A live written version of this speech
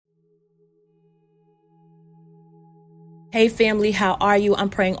Hey family, how are you? I'm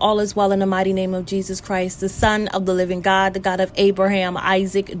praying all is well in the mighty name of Jesus Christ, the Son of the living God, the God of Abraham,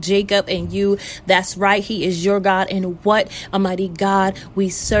 Isaac, Jacob, and you. That's right. He is your God, and what a mighty God we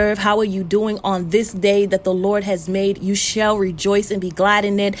serve. How are you doing on this day that the Lord has made? You shall rejoice and be glad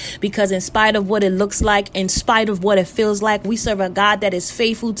in it, because in spite of what it looks like, in spite of what it feels like, we serve a God that is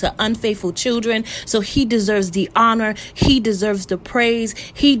faithful to unfaithful children. So he deserves the honor. He deserves the praise.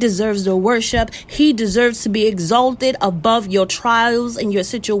 He deserves the worship. He deserves to be exalted above your trials and your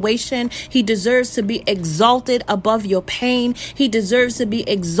situation. He deserves to be exalted above your pain. He deserves to be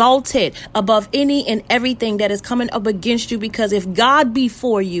exalted above any and everything that is coming up against you, because if God be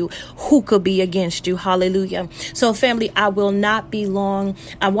for you, who could be against you? Hallelujah. So family, I will not be long.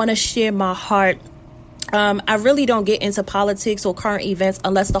 I want to share my heart. I really don't get into politics or current events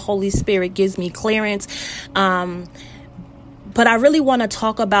unless the Holy Spirit gives me clearance. But I really want to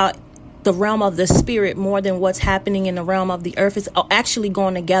talk about the realm of the spirit more than what's happening in the realm of the earth. Is actually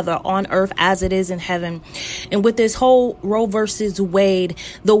going together on earth as it is in heaven. And with this whole Roe versus Wade,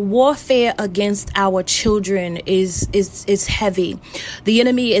 the warfare against our children is heavy. The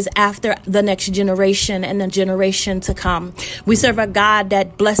enemy is after the next generation and the generation to come. We serve a God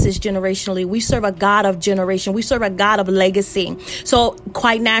that blesses generationally. We serve a God of generation. We serve a God of legacy. So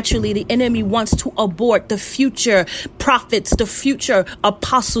quite naturally, the enemy wants to abort the future prophets, the future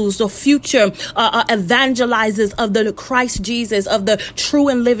apostles, the future evangelizers of the Christ Jesus, of the true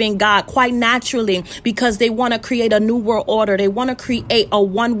and living God, quite naturally, because they want to create a new world order. They want to create a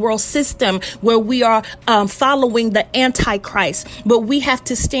one world system where we are following the Antichrist. But we have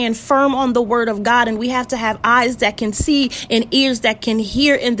to stand firm on the word of God, and we have to have eyes that can see and ears that can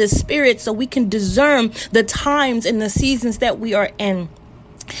hear in the spirit, so we can discern the times and the seasons that we are in.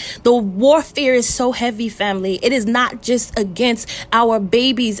 The warfare is so heavy, family. It is not just against our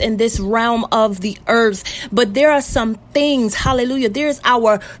babies in this realm of the earth, but there are some things, hallelujah. There's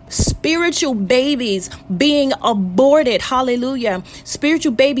our spiritual babies being aborted, hallelujah.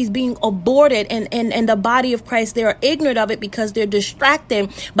 Spiritual babies being aborted in the body of Christ. They are ignorant of it because they're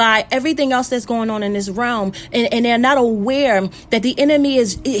distracted by everything else that's going on in this realm. And they're not aware that the enemy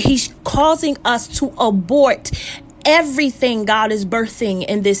he's causing us to abort everything God is birthing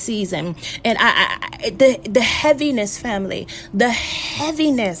in this season. And the heaviness, family, the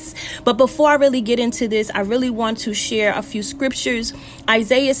heaviness. But before I really get into this, I really want to share a few scriptures.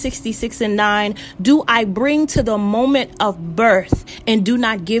 Isaiah 66:9. Do I bring to the moment of birth and do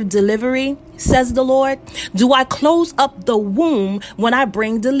not give delivery, says the Lord? Do I close up the womb when I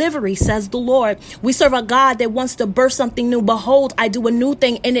bring delivery, says the Lord? We serve a God that wants to birth something new. Behold, I do a new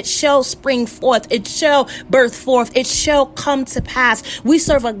thing, and it shall spring forth. It shall birth forth. It shall come to pass. We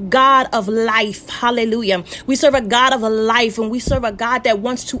serve a God of life. Hallelujah. We serve a God of life, and we serve a God that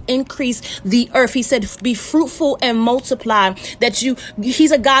wants to increase the earth. He said, be fruitful and multiply.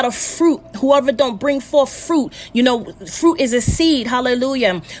 He's a God of fruit. Whoever don't bring forth fruit, fruit is a seed.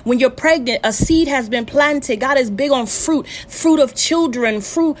 Hallelujah. When you're pregnant, a seed has been planted. God is big on fruit of children,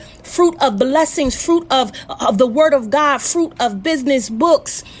 fruit of blessings, fruit of the word of God, fruit of business,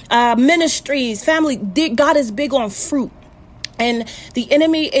 books, ministries, family. God is big on fruit. And the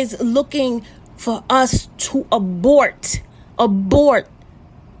enemy is looking for us to abort.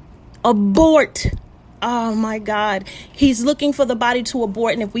 Oh my God. He's looking for the body to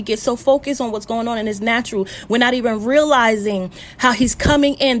abort. And if we get so focused on what's going on in his natural, we're not even realizing how he's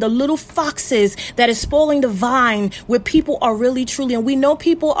coming in, the little foxes that is spoiling the vine, where people are really truly. And we know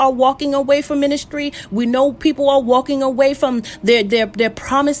people are walking away from ministry. We know people are walking away from their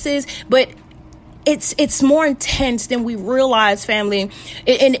promises, but it's more intense than we realize, family.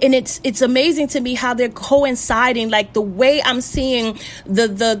 And it's amazing to me how they're coinciding. Like the way I'm seeing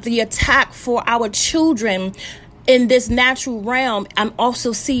the attack for our children in this natural realm, I'm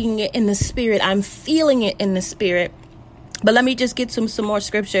also seeing it in the spirit. I'm feeling it in the spirit. But let me just get some more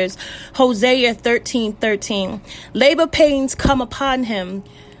scriptures. Hosea 13:13. Labor pains come upon him,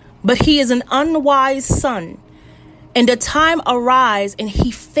 but he is an unwise son. And the time arrives, and he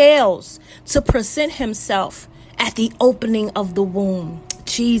fails to present himself at the opening of the womb.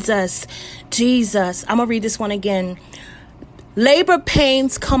 Jesus. I'm going to read this one again. Labor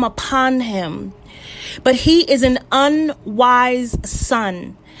pains come upon him, but he is an unwise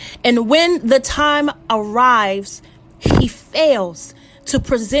son. And when the time arrives, he fails to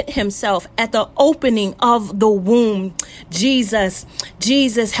present himself at the opening of the womb. Jesus,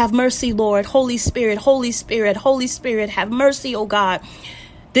 have mercy, Lord. Holy Spirit, have mercy, oh God.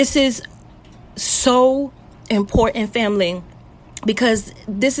 This is so important, family. Because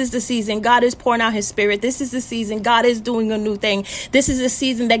this is the season God is pouring out his spirit. This is the season God is doing a new thing. This is the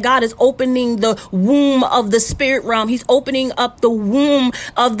season that God is opening the womb of the spirit realm. He's opening up the womb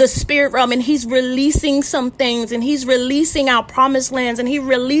of the spirit realm, and he's releasing some things, and he's releasing our promised lands, and he's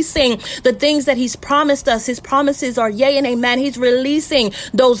releasing the things that he's promised us. His promises are yea and amen. He's releasing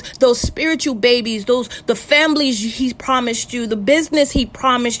those spiritual babies, the families he promised you, the business he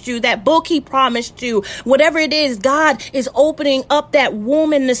promised you, that book he promised you, whatever it is, God is opening up that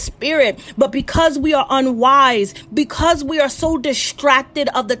womb in the spirit. But because we are unwise, because we are so distracted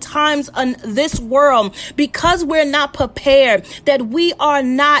of the times in this world, because we're not prepared, that we are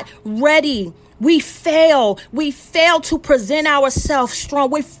not ready, we fail to present ourselves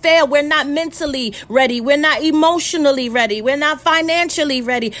strong. We're not mentally ready. We're not emotionally ready. We're not financially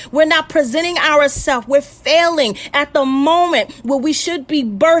ready. We're not presenting ourselves. We're failing at the moment where we should be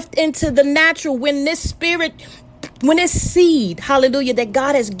birthed into the natural, when this seed, hallelujah, that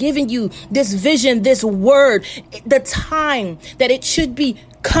God has given you, this vision, this word, the time that it should be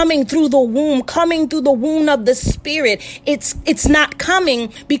coming through the womb of the spirit. It's not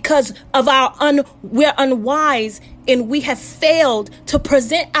coming because of we're unwise, and we have failed to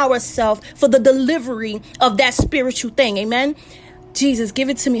present ourselves for the delivery of that spiritual thing. Amen. Jesus, give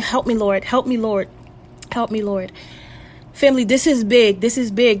it to me. Help me, Lord. Help me, Lord. Help me, Lord. Family, this is big. This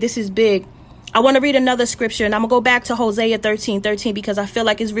is big. This is big. I want to read another scripture, and I'm going to go back to Hosea 13:13 because I feel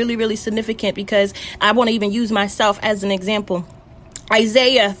like it's really, really significant, because I want to even use myself as an example.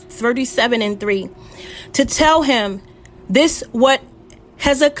 Isaiah 37:3. To tell him this, what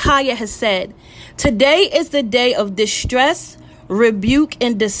Hezekiah has said. Today is the day of distress, rebuke,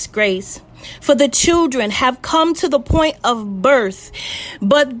 and disgrace. For the children have come to the point of birth,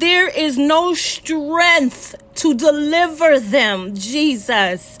 but there is no strength to deliver them.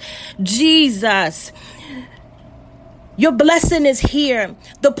 Jesus. Your blessing is here.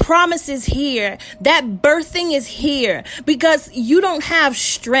 The promise is here. That birthing is here because you don't have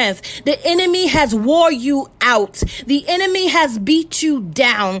strength. The enemy has wore you out. The enemy has beat you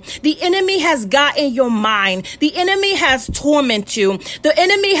down. The enemy has gotten your mind. The enemy has tormented you. The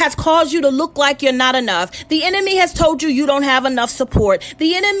enemy has caused you to look like you're not enough. The enemy has told you don't have enough support.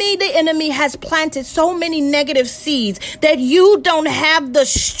 The enemy has planted so many negative seeds that you don't have the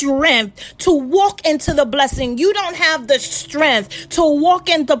strength to walk into the blessing. You don't have the strength to walk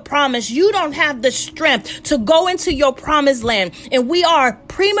in the promise. You don't have the strength to go into your promised land. And we are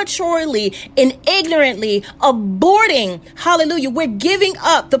prematurely and ignorantly aborting. Hallelujah. We're giving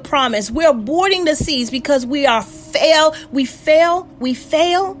up the promise. We're aborting the seeds because we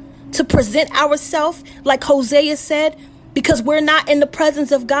fail to present ourselves like Hosea said. Because we're not in the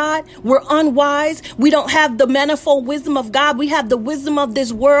presence of God. We're unwise. We don't have the manifold wisdom of God. We have the wisdom of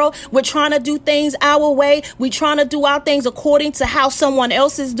this world. We're trying to do things our way. We're trying to do our things according to how someone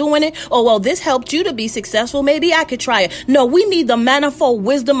else is doing it. Oh, well, this helped you to be successful. Maybe I could try it. No, we need the manifold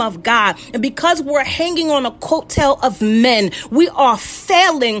wisdom of God. And because we're hanging on a coattail of men, we are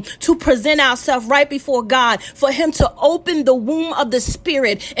failing to present ourselves right before God for him to open the womb of the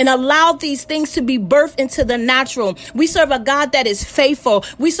spirit and allow these things to be birthed into the natural. We serve a God that is faithful.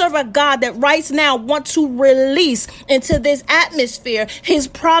 We serve a God that right now wants to release into this atmosphere his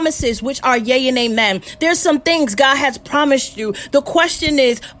promises, which are yea and amen. There's some things God has promised you. The question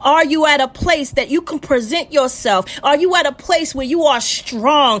is, are you at a place that you can present yourself? Are you at a place where you are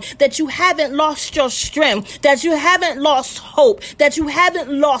strong, that you haven't lost your strength, that you haven't lost hope, that you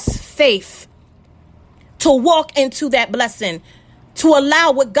haven't lost faith to walk into that blessing? To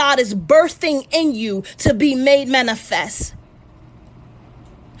allow what God is birthing in you to be made manifest?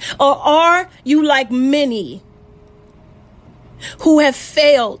 Or are you like many who have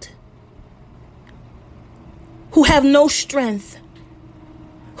failed, who have no strength,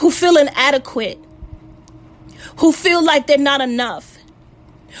 who feel inadequate, who feel like they're not enough,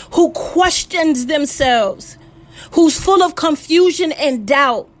 who questions themselves, who's full of confusion and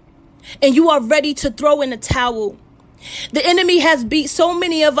doubt, and you are ready to throw in the towel? The enemy has beat so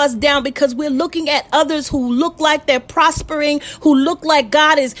many of us down because we're looking at others who look like they're prospering, who look like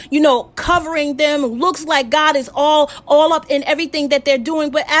God is, covering them, who looks like God is all up in everything that they're doing.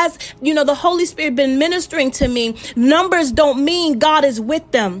 But as, the Holy Spirit been ministering to me, numbers don't mean God is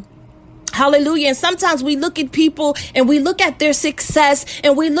with them. Hallelujah. And sometimes we look at people and we look at their success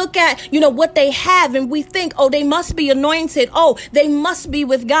and we look at, what they have and we think, oh, they must be anointed. Oh, they must be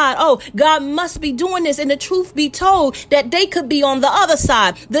with God. Oh, God must be doing this. And the truth be told, that they could be on the other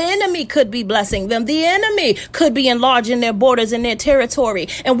side. The enemy could be blessing them. The enemy could be enlarging their borders and their territory.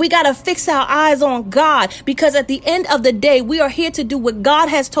 And we got to fix our eyes on God, because at the end of the day, we are here to do what God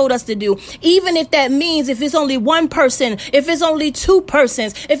has told us to do. Even if that means if it's only one person, if it's only two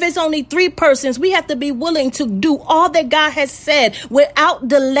persons, if it's only three persons, we have to be willing to do all that God has said without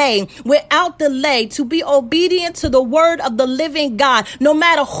delay, to be obedient to the word of the living God. No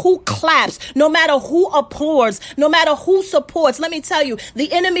matter who claps, no matter who applauds, no matter who supports. Let me tell you,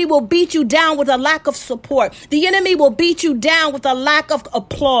 the enemy will beat you down with a lack of support. The enemy will beat you down with a lack of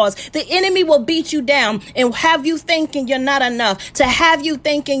applause. The enemy will beat you down and have you thinking you're not enough, to have you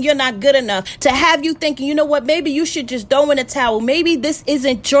thinking you're not good enough, to have you thinking, you know what, maybe you should just throw in a towel. Maybe this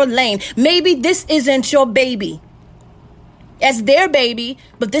isn't your lane. Maybe this isn't your baby. That's their baby,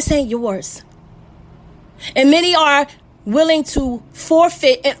 but this ain't yours. And many are willing to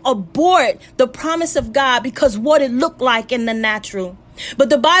forfeit and abort the promise of God because what it looked like in the natural.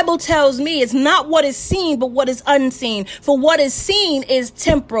 But the Bible tells me it's not what is seen, but what is unseen. For what is seen is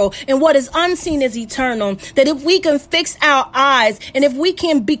temporal and what is unseen is eternal. That if we can fix our eyes and if we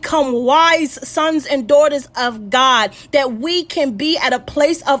can become wise sons and daughters of God, that we can be at a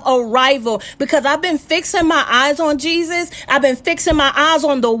place of arrival. Because I've been fixing my eyes on Jesus. I've been fixing my eyes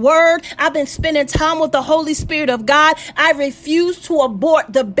on the word. I've been spending time with the Holy Spirit of God. I refuse to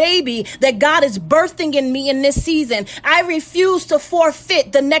abort the baby that God is birthing in me in this season. I refuse to forfeit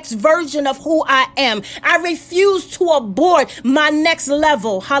the next version of who I am. I refuse to abort my next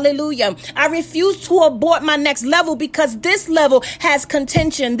level. Hallelujah. I refuse to abort my next level because this level has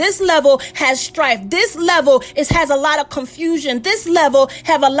contention. This level has strife. This level has a lot of confusion. This level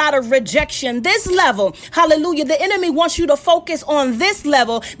have a lot of rejection. This level, hallelujah, the enemy wants you to focus on this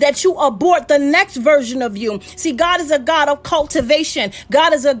level, that you abort the next version of you. See, God is a God of cultivation.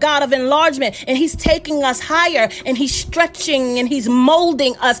 God is a God of enlargement, and he's taking us higher, and he's stretching, and he's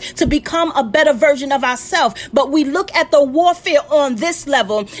molding us to become a better version of ourselves. But we look at the warfare on this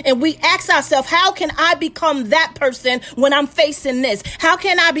level and we ask ourselves, how can I become that person when I'm facing this? How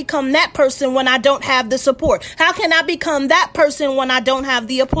can I become that person when I don't have the support? How can I become that person when I don't have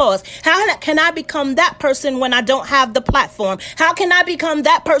the applause? How can I become that person when I don't have the platform? How can I become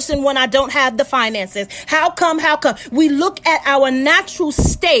that person when I don't have the finances? How come? We look at our natural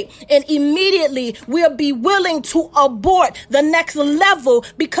state and immediately we'll be willing to abort the next level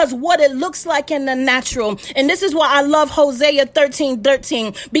because what it looks like in the natural. And this is why I love Hosea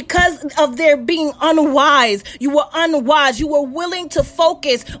 13:13. Because of their being unwise, you were unwise. You were willing to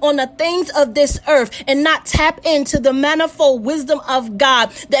focus on the things of this earth and not tap into the manifold wisdom of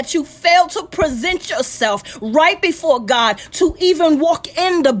God, that you failed to present yourself right before God to even walk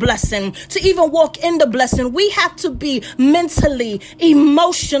in the blessing. We have to be mentally,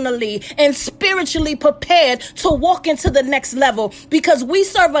 emotionally, and spiritually prepared to walk into the next level, because we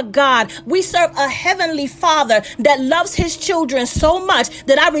serve a heavenly Father that loves his children so much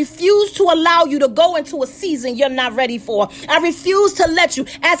that I refuse to allow you to go into a season you're not ready for. I refuse to let you,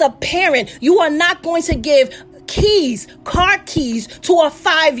 as a parent, you are not going to give car keys to a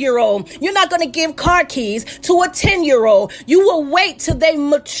 5-year-old. You're not going to give car keys to a 10-year-old. You will wait till they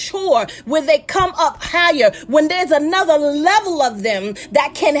mature, when they come up higher, when there's another level of them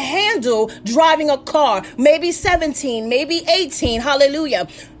that can handle driving a car, maybe 17, maybe 18. Hallelujah.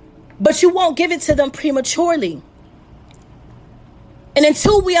 But you won't give it to them prematurely. And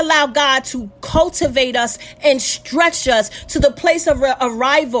until we allow God to cultivate us and stretch us to the place of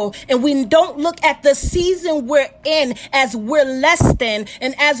arrival, and we don't look at the season we're in as we're less than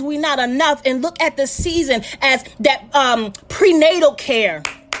and as we're not enough, and look at the season as that prenatal care.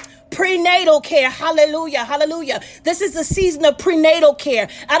 Hallelujah. This is the season of prenatal care.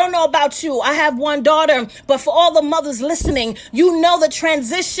 I don't know about you. I have one daughter, but for all the mothers listening, you know the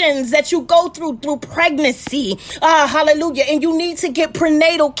transitions that you go through pregnancy. Hallelujah. And you need to get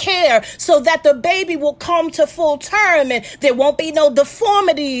prenatal care so that the baby will come to full term and there won't be no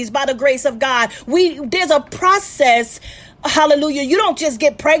deformities by the grace of God. There's a process. Hallelujah. You don't just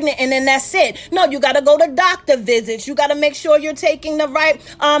get pregnant and then that's it. No, you got to go to doctor visits. You got to make sure you're taking the right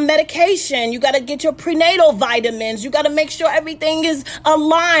medication. You got to get your prenatal vitamins. You got to make sure everything is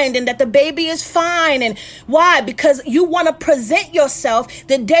aligned and that the baby is fine. And why? Because you want to present yourself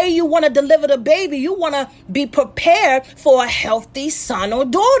the day you want to deliver the baby. You want to be prepared for a healthy son or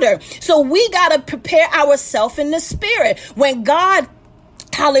daughter. So we got to prepare ourselves in the spirit. When God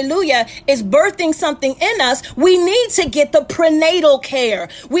hallelujah, is birthing something in us, we need to get the prenatal care.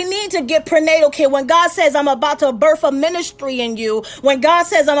 We need to get prenatal care. When God says, I'm about to birth a ministry in you, when God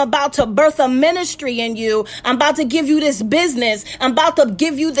says, I'm about to birth a ministry in you, I'm about to give you this business, I'm about to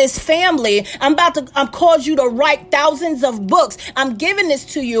give you this family, I'm cause you to write thousands of books, I'm giving this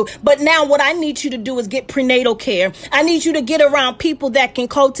to you, but now what I need you to do is get prenatal care. I need you to get around people that can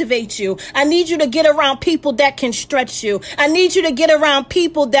cultivate you. I need you to get around people that can stretch you. I need you to get around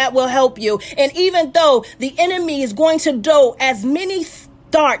people that will help you. And even though the enemy is going to do as many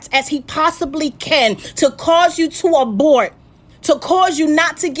darts as he possibly can to cause you to abort, to cause you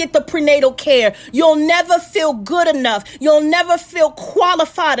not to get the prenatal care, you'll never feel good enough. You'll never feel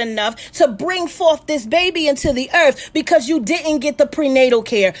qualified enough to bring forth this baby into the earth because you didn't get the prenatal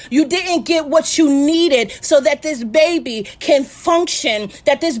care. You didn't get what you needed so that this baby can function,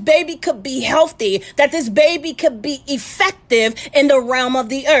 that this baby could be healthy, that this baby could be effective in the realm of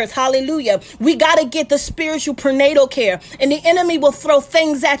the earth. Hallelujah. We got to get the spiritual prenatal care, and the enemy will throw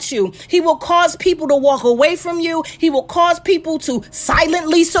things at you. He will cause people to walk away from you. He will cause people to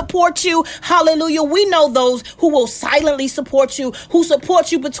silently support you. Hallelujah. We know those who will silently support you, who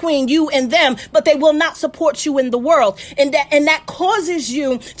support you between you and them, but they will not support you in the world. And that causes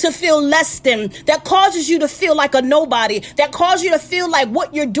you to feel less than, that causes you to feel like a nobody, that causes you to feel like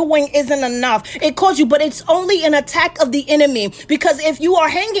what you're doing isn't enough. It causes you, but it's only an attack of the enemy, because if you are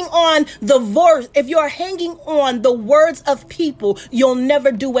hanging on if you're hanging on the words of people, you'll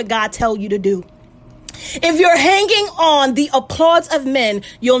never do what God tells you to do. If you're hanging on the applause of men,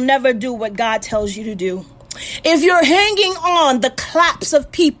 you'll never do what God tells you to do. If you're hanging on the claps of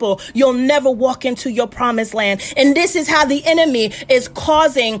people, you'll never walk into your promised land. And this is how the enemy is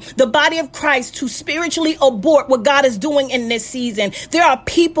causing the body of Christ to spiritually abort what God is doing in this season. There are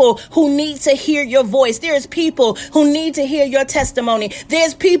people who need to hear your voice. There's people who need to hear your testimony.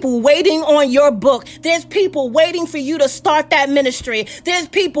 There's people waiting on your book. There's people waiting for you to start that ministry. There's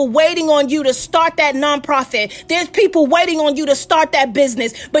people waiting on you to start that nonprofit. There's people waiting on you to start that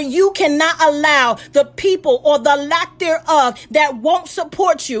business. But you cannot allow the people or the lack thereof that won't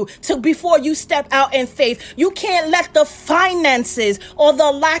support you before you step out in faith. You can't let the finances or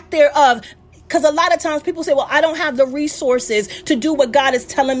the lack thereof, because a lot of times people say, well, I don't have the resources to do what God is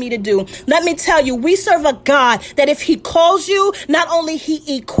telling me to do. Let me tell you, we serve a God that if he calls you, not only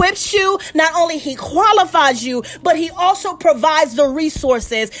he equips you, not only he qualifies you, but he also provides the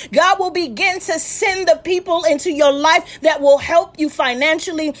resources. God will begin to send the people into your life that will help you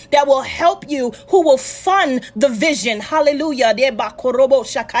financially, that will help you, who will fund the vision. Hallelujah.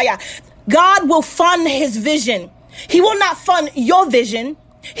 God will fund his vision. He will not fund your vision.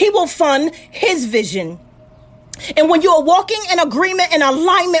 He will fund his vision. And when you are walking in agreement and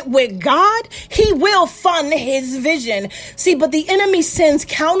alignment with God, he will fund his vision. See, but the enemy sends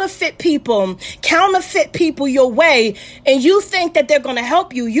counterfeit people your way, and you think that they're going to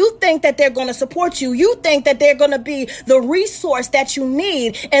help you. You think that they're going to support you. You think that they're going to be the resource that you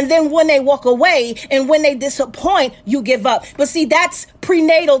need. And then when they walk away and when they disappoint, you give up. But see, that's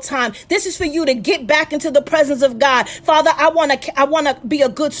prenatal time. This is for you to get back into the presence of God. Father, I want to be a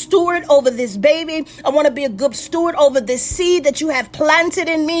good steward over this baby. I want to be a good steward over this seed that you have planted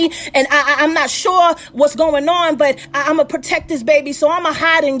in me. And I'm not sure what's going on, but I'm going to protect this baby. So I'm going to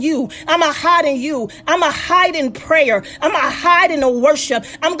hide in you. I'm going to hide in you. I'm going to hide in prayer. I'm going to hide in the worship.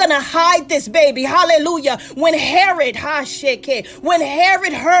 I'm going to hide this baby. Hallelujah. When Herod heard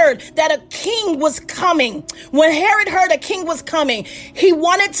that a king was coming, he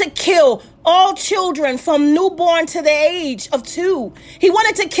wanted to kill all children from newborn to the age of 2. He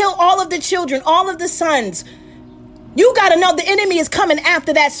wanted to kill all of the children, all of the sons. You got to know the enemy is coming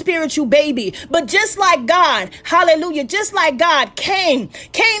after that spiritual baby. But just like God, hallelujah, just like God came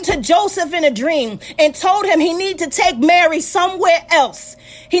to Joseph in a dream and told him he needed to take Mary somewhere else.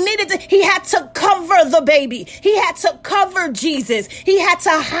 He had to cover the baby. He had to cover Jesus. He had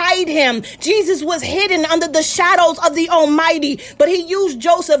to hide him. Jesus was hidden under the shadows of the Almighty, but he used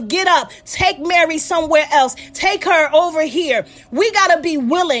Joseph. Get up, take Mary somewhere else. Take her over here. We got to be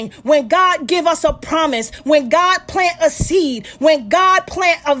willing when God give us a promise, when God plant a seed, when God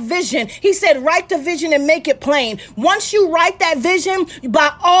plant a vision. He said, write the vision and make it plain. Once you write that vision,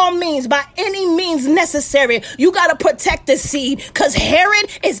 by all means, by any means necessary, you got to protect the seed, because Herod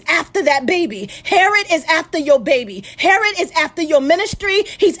is after that baby. Herod is after your baby. Herod is after your ministry.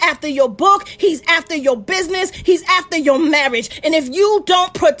 He's after your book. He's after your business. He's after your marriage. And if you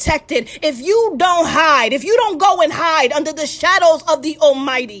don't protect it, if you don't hide, if you don't go and hide under the shadows of the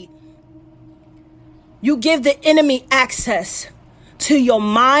Almighty, you give the enemy access to your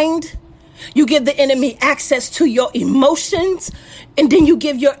mind, You give the enemy access to your emotions, and then you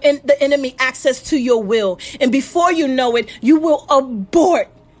give the enemy access to your will. And before you know it, you will abort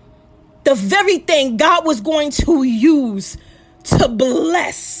the very thing God was going to use to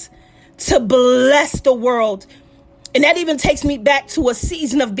bless the world. And that even takes me back to a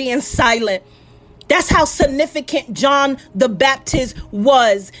season of being silent. That's how significant John the Baptist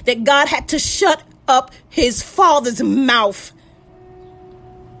was, that God had to shut up his father's mouth.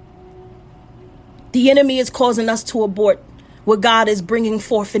 The enemy is causing us to abort what God is bringing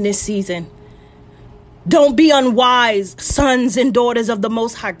forth in this season. Don't be unwise, sons and daughters of the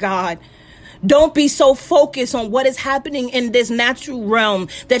Most High God. Don't be so focused on what is happening in this natural realm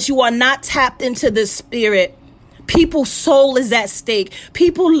that you are not tapped into the spirit. People's soul is at stake.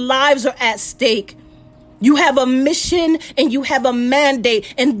 People's lives are at stake. You have a mission and you have a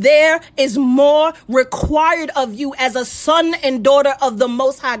mandate, and there is more required of you as a son and daughter of the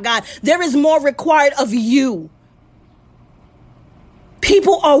Most High God. There is more required of you.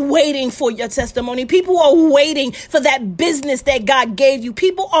 People are waiting for your testimony. People are waiting for that business that God gave you.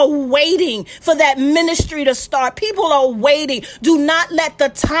 People are waiting for that ministry to start. People are waiting. Do not let the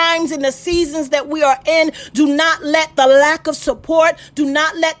times and the seasons that we are in, do not let the lack of support, do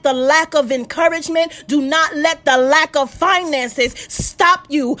not let the lack of encouragement, do not let the lack of finances stop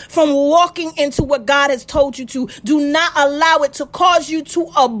you from walking into what God has told you to. Do not allow it to cause you to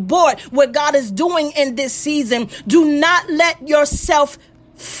abort what God is doing in this season. Do not let yourself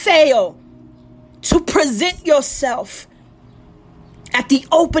fail to present yourself at the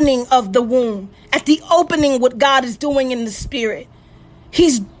opening of the womb, at the opening what God is doing in the spirit.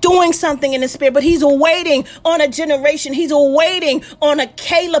 He's doing something in the spirit, but he's waiting on a generation. He's waiting on a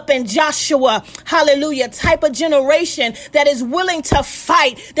Caleb and Joshua, hallelujah, type of generation that is willing to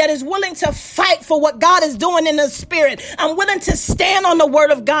fight, for what God is doing in the spirit. I'm willing to stand on the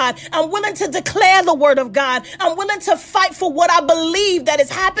word of God. I'm willing to declare the word of God. I'm willing to fight for what I believe that is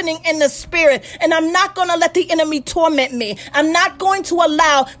happening in the spirit. And I'm not going to let the enemy torment me. I'm not going to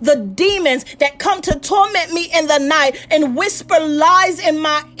allow the demons that come to torment me in the night and whisper lies in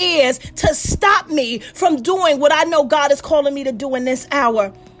my ears to stop me from doing what I know God is calling me to do in this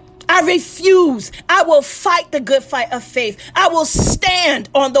hour. I refuse. I will fight the good fight of faith. I will stand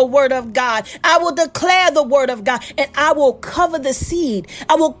on the word of God. I will declare the word of God, and I will cover the seed.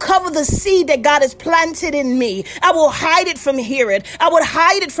 I will cover the seed that God has planted in me. I will hide it from Herod. I would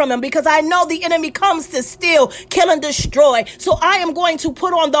hide it from him because I know the enemy comes to steal, kill, and destroy. So I am going to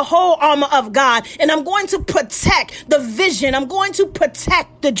put on the whole armor of God, and I'm going to protect the vision. I'm going to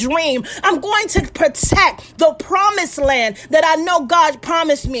protect the dream. I'm going to protect the promised land that I know God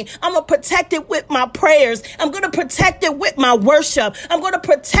promised me. I'm going to protect it with my prayers. I'm going to protect it with my worship. I'm going to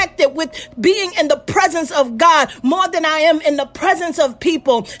protect it with being in the presence of God more than I am in the presence of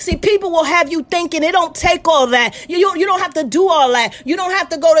people. See, people will have you thinking it don't take all that. You don't have to do all that. You don't have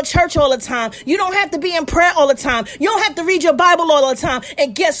to go to church all the time. You don't have to be in prayer all the time. You don't have to read your Bible all the time.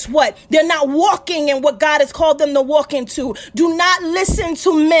 And guess what? They're not walking in what God has called them to walk into. Do not listen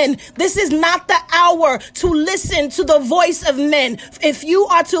to men. This is not the hour to listen to the voice of men. If you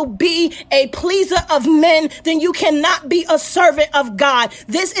are to be a pleaser of men, then you cannot be a servant of God.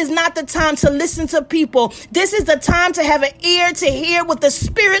 This is not the time to listen to people. This is the time to have an ear to hear what the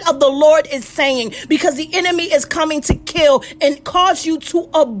Spirit of the Lord is saying, because the enemy is coming to kill and cause you to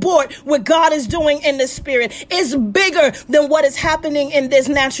abort what God is doing in the spirit. It's bigger than what is happening in this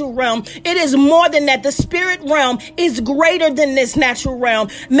natural realm. It is more than that. The spirit realm is greater than this natural realm.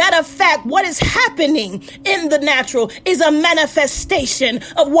 Matter of fact, what is happening in the natural is a manifestation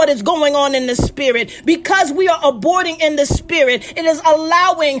of what is going on in the spirit. Because we are aborting in the spirit, it is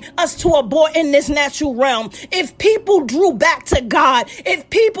allowing us to abort in this natural realm. If people drew back to God, if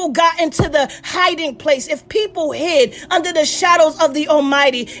people got into the hiding place, if people hid under the shadows of the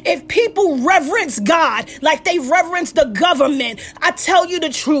Almighty, if people reverence God like they reverence the government, I tell you the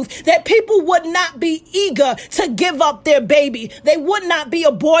truth, that people would not be eager to give up their baby. They would not be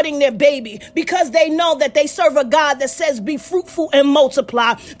aborting their baby because they know that they serve a God that says be fruitful and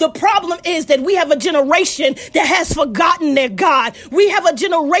multiply. The problem is that we have a generation that has forgotten their God. We have a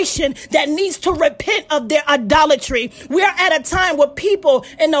generation that needs to repent of their idolatry. We are at a time where people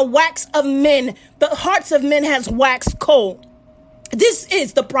in the wax of men, the hearts of men has waxed cold. This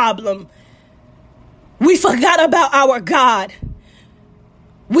is the problem. We forgot about our God.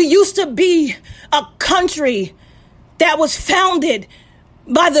 We used to be a country that was founded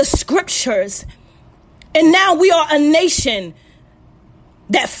by the scriptures. And now we are a nation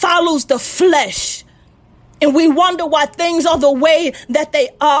that follows the flesh. And we wonder why things are the way that they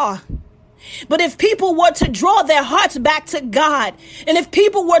are. But if people were to draw their hearts back to God, and if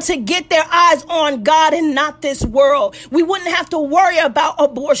people were to get their eyes on God and not this world, we wouldn't have to worry about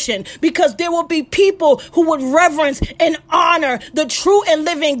abortion, because there will be people who would reverence and honor the true and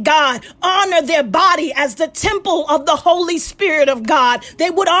living God, honor their body as the temple of the Holy Spirit of God. They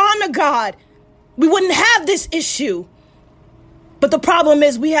would honor God. We wouldn't have this issue. But the problem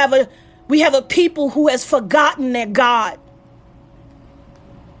is we have a people who has forgotten their God,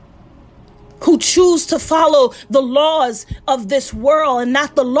 who choose to follow the laws of this world and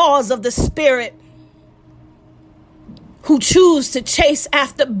not the laws of the Spirit, who choose to chase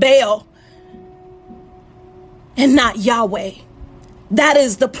after Baal and not Yahweh. That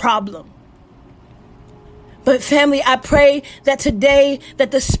is the problem. But family, I pray that today that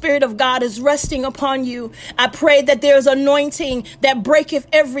the Spirit of God is resting upon you. I pray that there is anointing that breaketh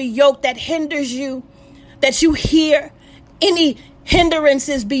every yoke that hinders you, that you hear any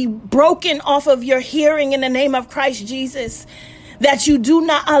hindrances be broken off of your hearing in the name of Christ Jesus, that you do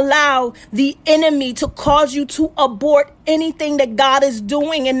not allow the enemy to cause you to abort anything that God is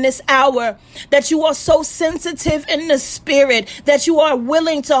doing in this hour, that you are so sensitive in the Spirit, that you are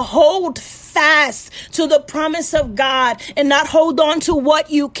willing to hold fast to the promise of God and not hold on to what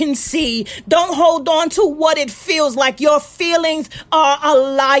you can see. Don't hold on to what it feels like. Your feelings are a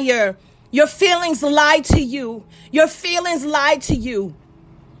liar. Your feelings lie to you. Your feelings lie to you.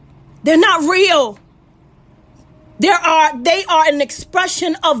 They're not real. They are an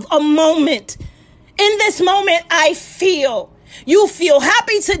expression of a moment. In this moment, I feel. You feel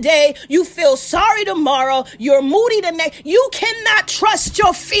happy today. You feel sorry tomorrow. You're moody the next. You cannot trust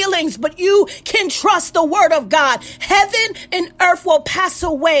your feelings, but you can trust the word of God. Heaven and earth will pass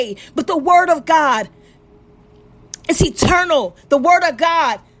away, but the word of God is eternal. The word of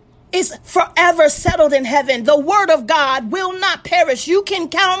God is forever settled in heaven. The word of God will not perish. You can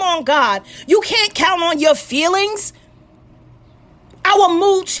count on God. You can't count on your feelings. Our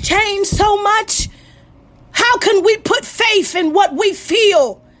moods change so much. How can we put faith in what we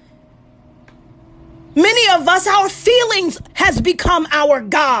feel? Many of us, our feelings has become our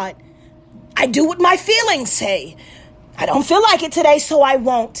God. I do what my feelings say. I don't feel like it today, so I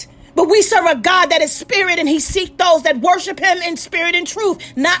won't. But we serve a God that is spirit, and he seeks those that worship him in spirit and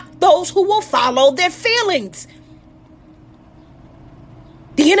truth, not those who will follow their feelings.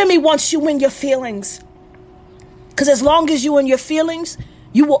 The enemy wants you in your feelings, because as long as you in your feelings,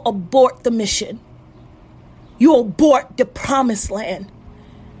 you will abort the mission. You will abort the promised land.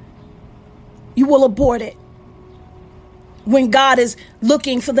 You will abort it. When God is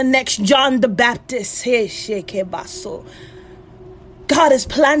looking for the next John the Baptist, God is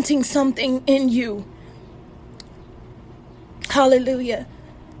planting something in you. Hallelujah.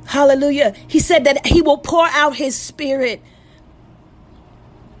 Hallelujah. He said that he will pour out his Spirit.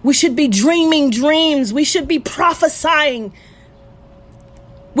 We should be dreaming dreams. We should be prophesying.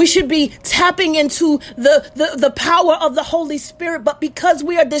 We should be tapping into the power of the Holy Spirit. But because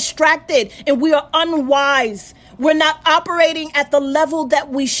we are distracted and we are unwise, we're not operating at the level that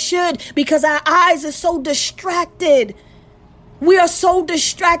we should, because our eyes are so distracted. We are so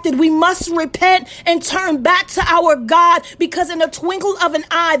distracted. We must repent and turn back to our God, because in the twinkle of an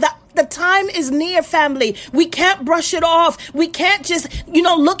eye, the time is near, family. We can't brush it off. We can't just,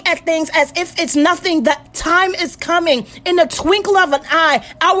 look at things as if it's nothing. The time is coming. In the twinkle of an eye,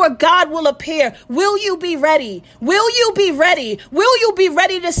 our God will appear. Will you be ready? Will you be ready? Will you be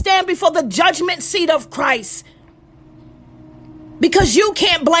ready to stand before the judgment seat of Christ? Because you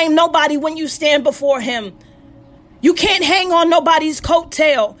can't blame nobody when you stand before him. You can't hang on nobody's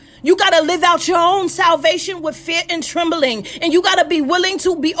coattail. You got to live out your own salvation with fear and trembling. And you got to be willing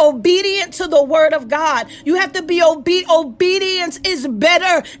to be obedient to the word of God. You have to be obedience is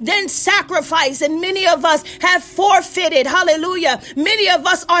better than sacrifice. And many of us have forfeited. Hallelujah. Many of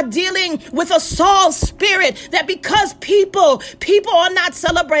us are dealing with a Saul spirit, that because people are not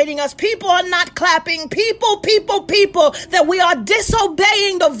celebrating us. People are not clapping. People, that we are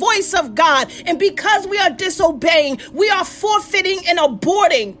disobeying the voice of God. And because we are disobeying, we are forfeiting and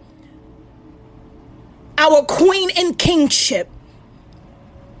aborting our queen and kingship.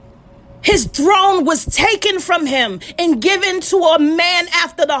 His throne was taken from him and given to a man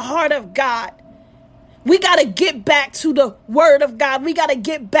after the heart of God. We got to get back to the word of God. We got to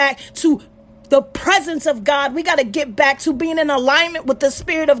get back to the presence of God. We got to get back to being in alignment with the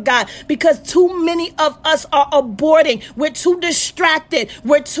Spirit of God, because too many of us are aborting. We're too distracted.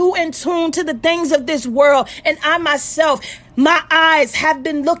 We're too in tune to the things of this world. And I myself, my eyes have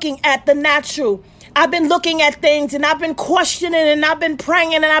been looking at the natural. I've been looking at things and I've been questioning and I've been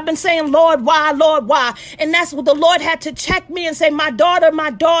praying and I've been saying, Lord, why, Lord, why? And that's what the Lord had to check me and say, my daughter,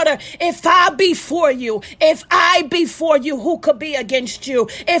 if I be for you, who could be against you?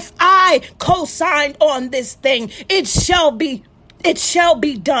 If I co-signed on this thing, it shall be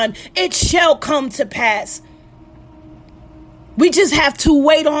done. It shall come to pass. We just have to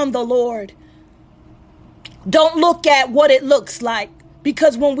wait on the Lord. Don't look at what it looks like.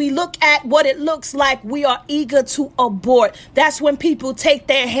 Because when we look at what it looks like, we are eager to abort. That's when people take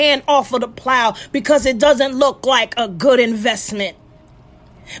their hand off of the plow because it doesn't look like a good investment.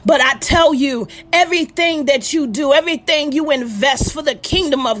 But I tell you, everything that you do, everything you invest for the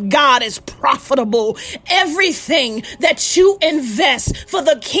kingdom of God is profitable. Everything that you invest for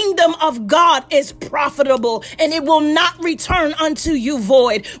the kingdom of God is profitable, and it will not return unto you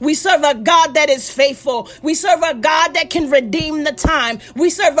void. We serve a God that is faithful. We serve a God that can redeem the time. We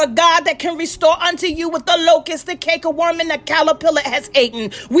serve a God that can restore unto you what the locust, the cankerworm, and the caterpillar has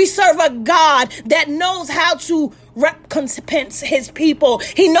eaten. We serve a God that knows how to recompense his people.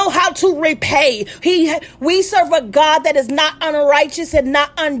 He knows how to repay. We serve a God that is not unrighteous and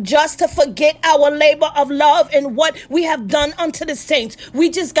not unjust to forget our labor of love and what we have done unto the saints. We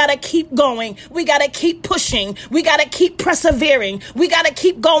just got to keep going. We got to keep pushing. We got to keep persevering. We got to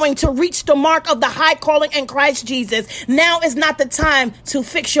keep going to reach the mark of the high calling in Christ Jesus. Now is not the time to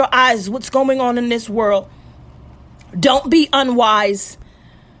fix your eyes what's going on in this world. Don't be unwise.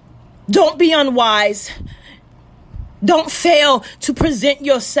 Don't be unwise. Don't fail to present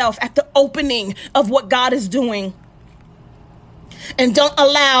yourself at the opening of what God is doing. And don't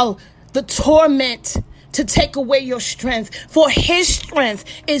allow the torment to take away your strength, for his strength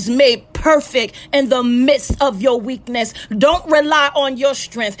is made perfect in the midst of your weakness. Don't rely on your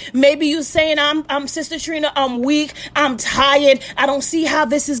strength. Maybe you saying, I'm Sister Trina, I'm weak, I'm tired, I don't see how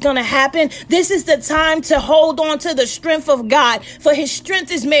this is going to happen. This is the time to hold on to the strength of God, for his strength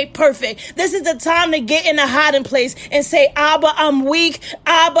is made perfect. This is the time to get in a hiding place and say, Abba, I'm weak.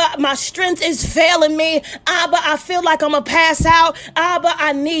 Abba, my strength is failing me. Abba, I feel like I'm going to pass out. Abba,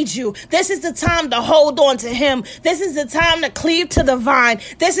 I need you. This is the time to hold on to him. This is the time to cleave to the vine.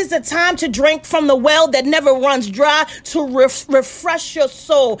 This is the time to drink from the well that never runs dry, to refresh your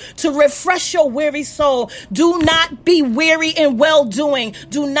soul, to refresh your weary soul. Do not be weary in well-doing.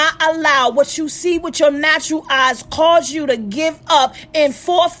 Do not allow what you see with your natural eyes cause you to give up and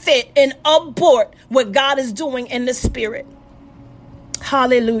forfeit and abort what God is doing in the spirit.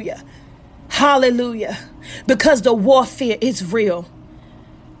 Hallelujah. Hallelujah. Because the warfare is real.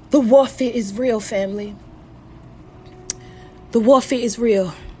 The warfare is real, family. The warfare is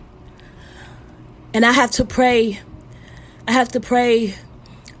real. And I have to pray. I have to pray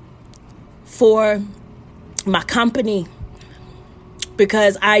for my company,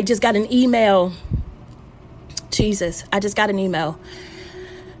 because I just got an email. Jesus, I just got an email.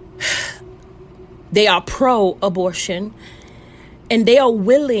 They are pro-abortion, and they are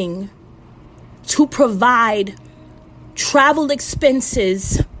willing to provide travel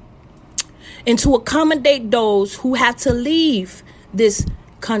expenses and to accommodate those who have to leave this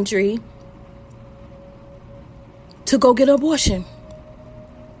country to go get an abortion.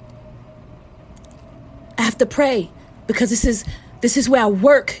 I have to pray, because this is where I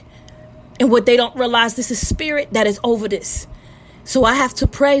work, and what they don't realize, this is spirit that is over this. So I have to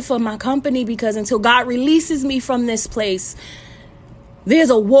pray for my company, because until God releases me from this place, there's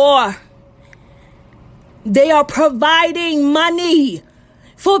a war. They are providing money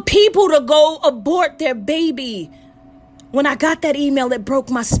for people to go abort their baby. When I got that email, it broke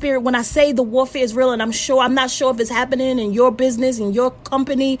my spirit. When I say the warfare is real, and I'm not sure if it's happening in your business, in your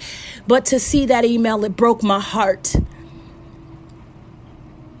company, but to see that email, it broke my heart.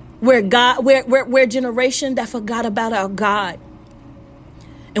 We're generation that forgot about our God.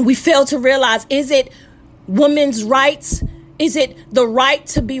 And we fail to realize, is it women's rights? Is it the right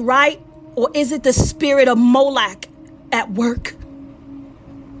to be right? Or is it the spirit of Moloch at work?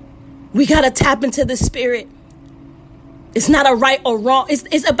 We got to tap into the spirit. It's not a right or wrong.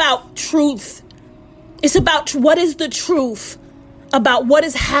 It's about truth. It's about what is the truth about what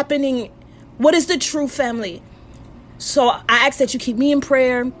is happening. What is the truth, family? So I ask that you keep me in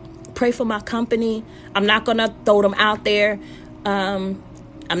prayer. Pray for my company. I'm not going to throw them out there. I'm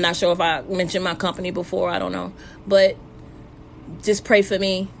not sure if I mentioned my company before. I don't know. But just pray for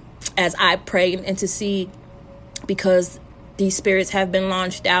me as I pray and intercede, because these spirits have been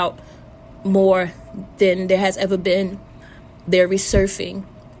launched out more than there has ever been. They're resurfacing.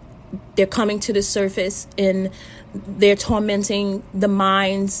 They're coming to the surface, and they're tormenting the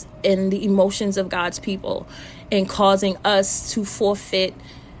minds and the emotions of God's people, and causing us to forfeit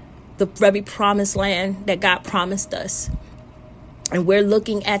the very promised land that God promised us. And we're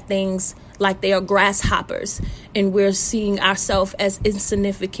looking at things like they are grasshoppers, and we're seeing ourselves as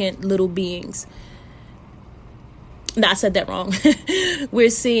insignificant little beings. No, I said that wrong. We're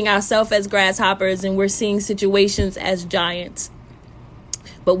seeing ourselves as grasshoppers, and we're seeing situations as giants.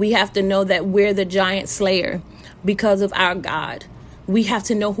 But we have to know that we're the giant slayer because of our God. We have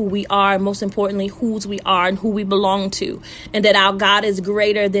to know who we are, and most importantly, whose we are and who we belong to. And that our God is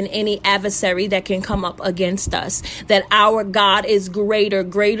greater than any adversary that can come up against us. That our God is greater.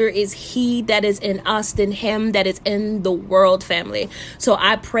 Greater is he that is in us than him that is in the world, family. So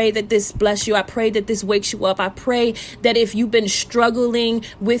I pray that this bless you. I pray that this wakes you up. I pray that if you've been struggling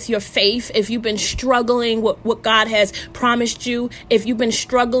with your faith, if you've been struggling with what God has promised you, if you've been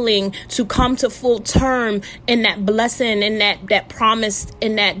struggling to come to full term in that blessing, in that promise,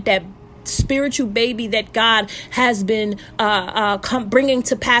 in that spiritual baby that God has been bringing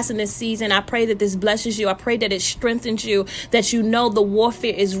to pass in this season, I pray that this blesses you. I pray that it strengthens you, that you know the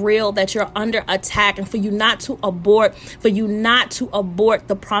warfare is real, that you're under attack, and for you not to abort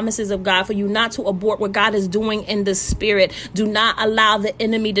the promises of God, for you not to abort what God is doing in the spirit. Do not allow the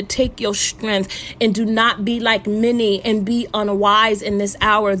enemy to take your strength, and do not be like many and be unwise in this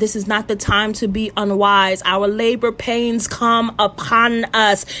hour. This is not the time to be unwise. Our labor pains come upon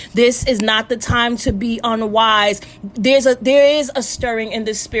us. This is not the time to be unwise. There is a stirring in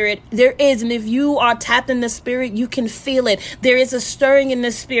the spirit. There is. And if you are tapped in the spirit, you can feel it. There is a stirring in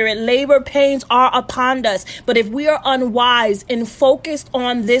the spirit. Labor pains are upon us. But if we are unwise and focused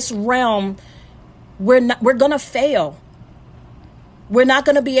on this realm, we're going to fail. We're not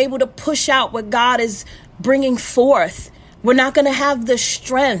going to be able to push out what God is bringing forth. We're not going to have the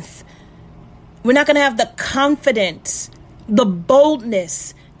strength. We're not going to have the confidence, the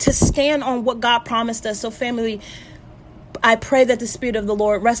boldness to stand on what God promised us. So family, I pray that the Spirit of the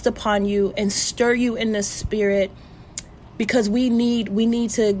Lord rest upon you and stir you in the spirit, because we need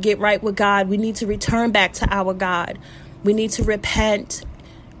to get right with God. We need to return back to our God. We need to repent,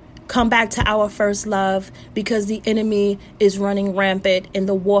 come back to our first love, because the enemy is running rampant and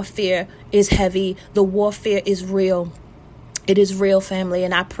the warfare is heavy. The warfare is real. It is real, family.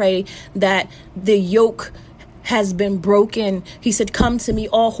 And I pray that the yoke has been broken. He said, come to me,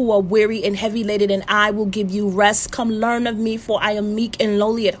 all who are weary and heavy laden, and I will give you rest. Come learn of me, for I am meek and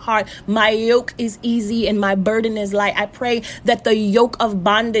lowly at heart. My yoke is easy and my burden is light. I pray that the yoke of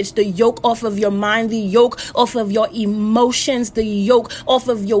bondage, the yoke off of your mind, the yoke off of your emotions, the yoke off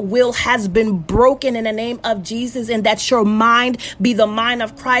of your will has been broken in the name of Jesus, and that your mind be the mind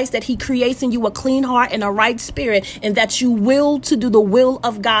of Christ, that he creates in you a clean heart and a right spirit, and that you will to do the will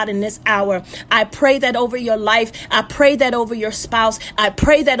of God in this hour. I pray that over your life. I pray that over your spouse. I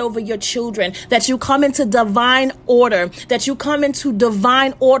pray that over your children, that you come into divine order, that you come into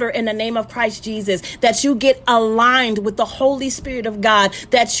divine order in the name of Christ Jesus, that you get aligned with the Holy Spirit of God,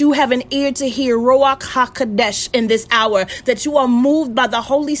 that you have an ear to hear Ruach HaKodesh in this hour, that you are moved by the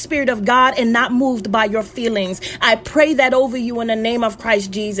Holy Spirit of God and not moved by your feelings. I pray that over you in the name of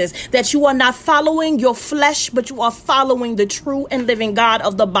Christ Jesus, that you are not following your flesh, but you are following the true and living God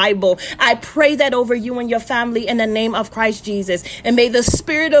of the Bible. I pray that over you and your family in the name of Christ Jesus. And may the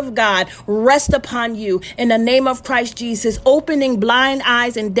Spirit of God rest upon you in the name of Christ Jesus, opening blind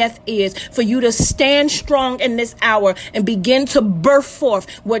eyes and deaf ears for you to stand strong in this hour and begin to birth forth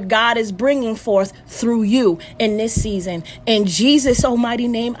what God is bringing forth through you in this season. In Jesus' almighty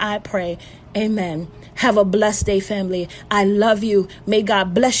name, I pray. Amen. Have a blessed day, family. I love you. May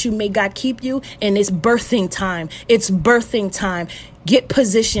God bless you. May God keep you. And it's birthing time. It's birthing time. Get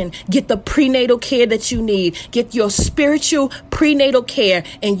positioned. Get the prenatal care that you need. Get your spiritual prenatal care,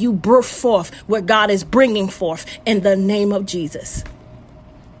 and you birth forth what God is bringing forth in the name of Jesus.